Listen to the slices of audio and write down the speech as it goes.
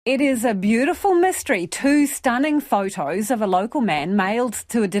It is a beautiful mystery. Two stunning photos of a local man mailed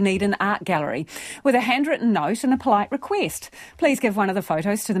to a Dunedin art gallery with a handwritten note and a polite request. Please give one of the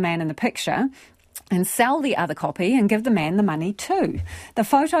photos to the man in the picture and sell the other copy and give the man the money too. The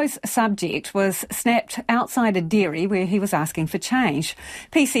photo's subject was snapped outside a dairy where he was asking for change.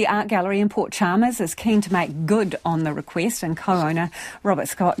 Pea Sea Art Gallery in Port Chalmers is keen to make good on the request, and co-owner Robert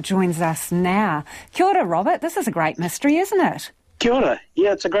Scott joins us now. Kia ora, Robert. This is a great mystery, isn't it? Kia ora.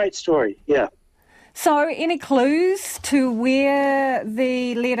 Yeah, it's a great story, yeah. So, any clues to where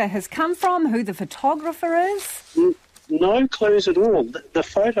the letter has come from, who the photographer is? No clues at all. The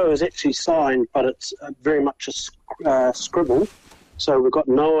photo is actually signed, but it's very much a scribble, so we've got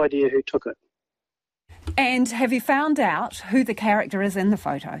no idea who took it. And have you found out who the character is in the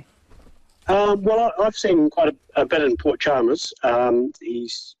photo? Well, I've seen quite a bit in Port Chalmers.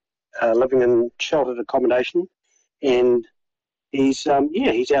 He's living in sheltered accommodation, and he's out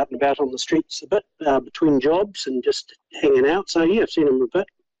and about on the streets a bit between jobs and just hanging out. So yeah, I've seen him a bit.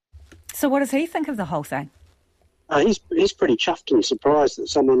 So what does he think of the whole thing? He's pretty chuffed and surprised that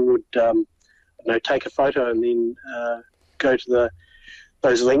someone would take a photo and then go to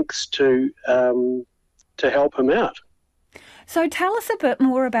those links to help him out. So tell us a bit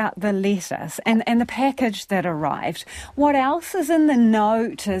more about the letters and the package that arrived. What else is in the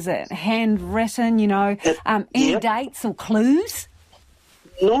note? Is it handwritten, any dates or clues?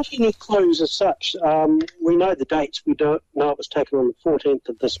 Not any clues as such. We know the dates. We don't know it was taken on the 14th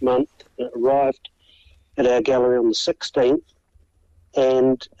of this month. It arrived at our gallery on the 16th.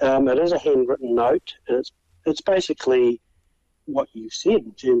 And it is a handwritten note. And it's basically what you said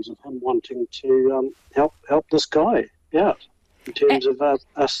in terms of him wanting to help this guy out. In terms of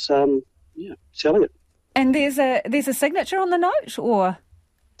us, selling it. And there's a signature on the note, or?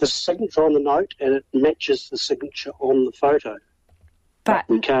 There's a signature on the note, and it matches the signature on the photo. But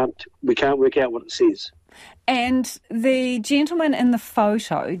we can't work out what it says. And the gentleman in the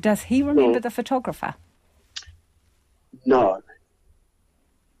photo, does he remember the photographer? No.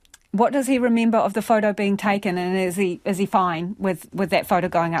 What does he remember of the photo being taken, and is he fine with that photo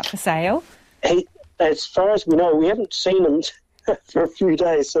going up for sale? As far as we know, we haven't seen him for a few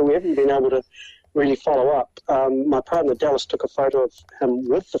days, so we haven't been able to really follow up. My partner Dallas took a photo of him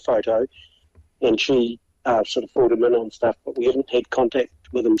with the photo, and she sort of filled him in on stuff, but we haven't had contact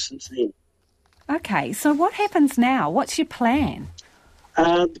with him since then. Okay, so what happens now? What's your plan?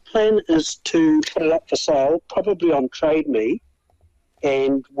 The plan is to put it up for sale, probably on Trade Me,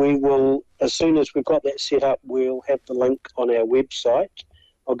 and we will, as soon as we've got that set up, we'll have the link on our website.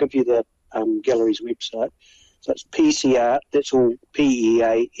 I'll give you the gallery's website. So it's Pea Sea Art, that's all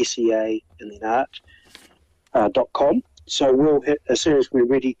PEASEA and then art.com. So we'll as soon as we're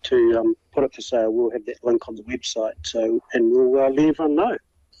ready to put it for sale, we'll have that link on the website. And we'll let everyone know.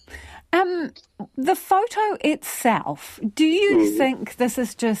 The photo itself, do you think this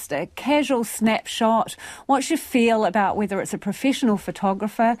is just a casual snapshot? What's your feel about whether it's a professional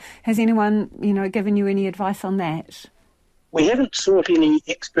photographer? Has anyone, given you any advice on that? We haven't sought any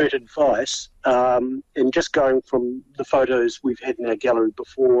expert advice, and just going from the photos we've had in our gallery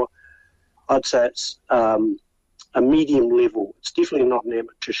before, I'd say it's a medium level. It's definitely not an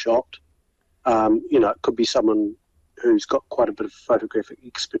amateur shot. It could be someone who's got quite a bit of photographic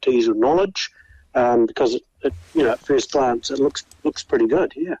expertise or knowledge, because at first glance it looks pretty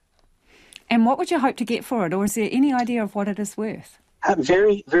good, yeah. And what would you hope to get for it, or is there any idea of what it is worth?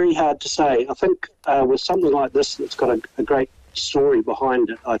 Very, very hard to say. I think with something like this that's got a great story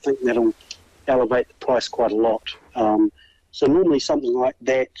behind it, I think that'll elevate the price quite a lot. So normally something like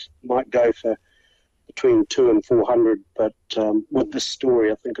that might go for between $200 and $400, but with this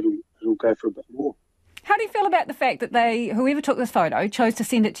story, I think it'll go for a bit more. How do you feel about the fact that whoever took this photo chose to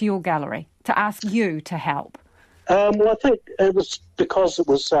send it to your gallery, to ask you to help? Well, I think it was because it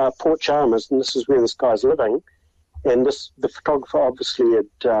was Port Chalmers, and this is where this guy's living. And the photographer obviously had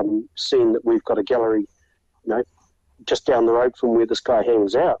seen that we've got a gallery, just down the road from where this guy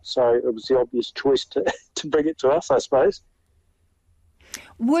hangs out. So it was the obvious choice to bring it to us, I suppose.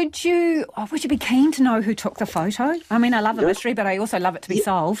 Would you be keen to know who took the photo? I mean, I love a mystery, but I also love it to be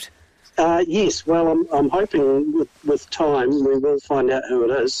solved. Yes. Well, I'm hoping with time we will find out who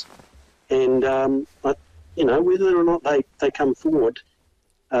it is, and whether or not they come forward.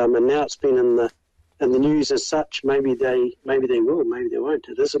 And now it's been in the news as such, maybe they will, maybe they won't.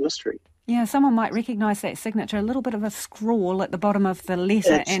 It is a mystery. Yeah, someone might recognise that signature, a little bit of a scrawl at the bottom of the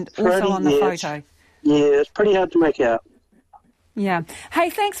letter also on the photo. It's pretty hard to make out. Yeah. Hey,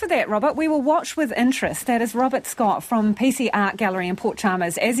 thanks for that, Robert. We will watch with interest. That is Robert Scott from Pea Sea Art Gallery in Port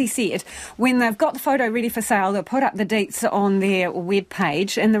Chalmers. As he said, when they've got the photo ready for sale, they'll put up the deets on their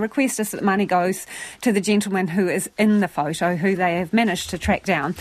webpage, and the request is that money goes to the gentleman who is in the photo, who they have managed to track down.